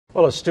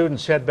Well, as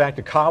students head back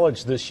to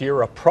college this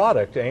year, a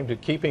product aimed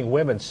at keeping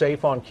women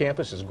safe on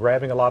campus is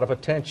grabbing a lot of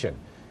attention.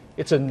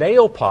 It's a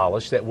nail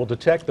polish that will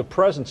detect the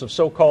presence of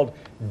so-called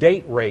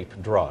date rape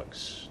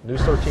drugs.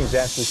 News 13's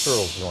Ashley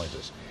Searles joins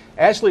us.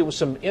 Ashley, it was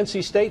some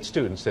NC State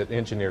students that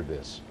engineered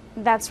this.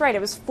 That's right.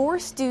 It was 4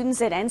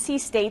 students at NC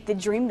State that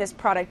dreamed this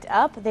product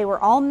up. They were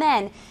all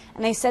men,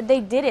 and they said they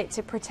did it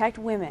to protect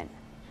women.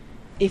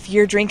 If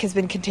your drink has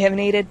been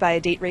contaminated by a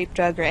date rape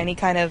drug or any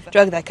kind of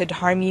drug that could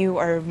harm you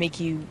or make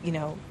you,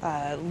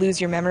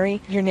 lose your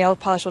memory, your nail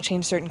polish will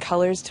change certain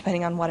colors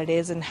depending on what it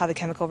is and how the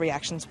chemical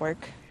reactions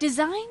work.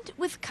 Designed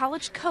with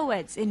college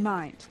co-eds in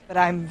mind. But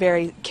I'm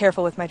very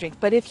careful with my drink.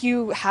 But if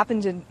you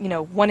happen to,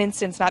 one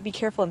instance not be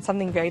careful and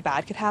something very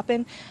bad could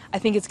happen, I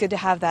think it's good to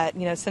have that,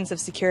 sense of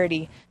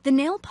security. The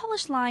nail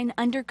polish line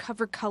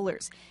Undercover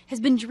Colors has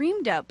been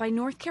dreamed up by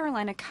North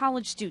Carolina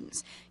college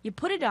students. You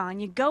put it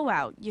on, you go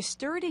out, you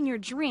stir it in your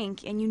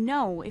drink, and you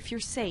know if you're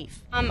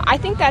safe. I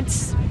think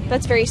that's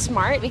very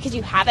smart because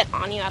you have it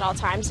on you at all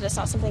times, and it's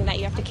not something that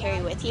you have to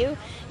carry with you.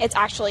 It's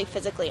actually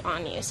physically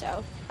on you,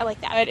 so I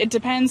like that. It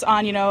depends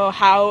on,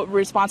 how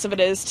responsive it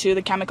is to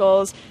the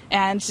chemicals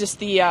and just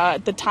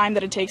the time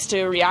that it takes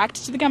to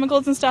react to the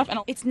chemicals and stuff.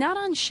 It's not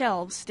on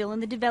shelves, still in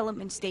the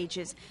development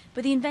stages,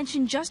 but the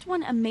invention just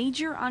won a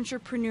major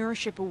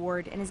entrepreneurship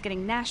award and is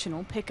getting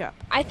national pickup.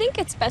 I think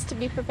it's best to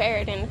be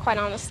prepared, and quite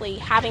honestly,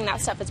 having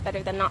that stuff is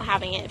better than not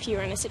having it if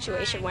you're in a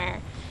situation where,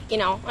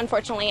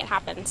 unfortunately it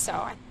happens.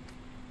 So.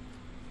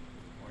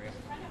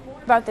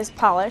 About this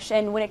polish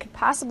and when it could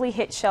possibly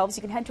hit shelves,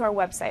 you can head to our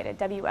website at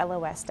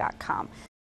WLOS.com.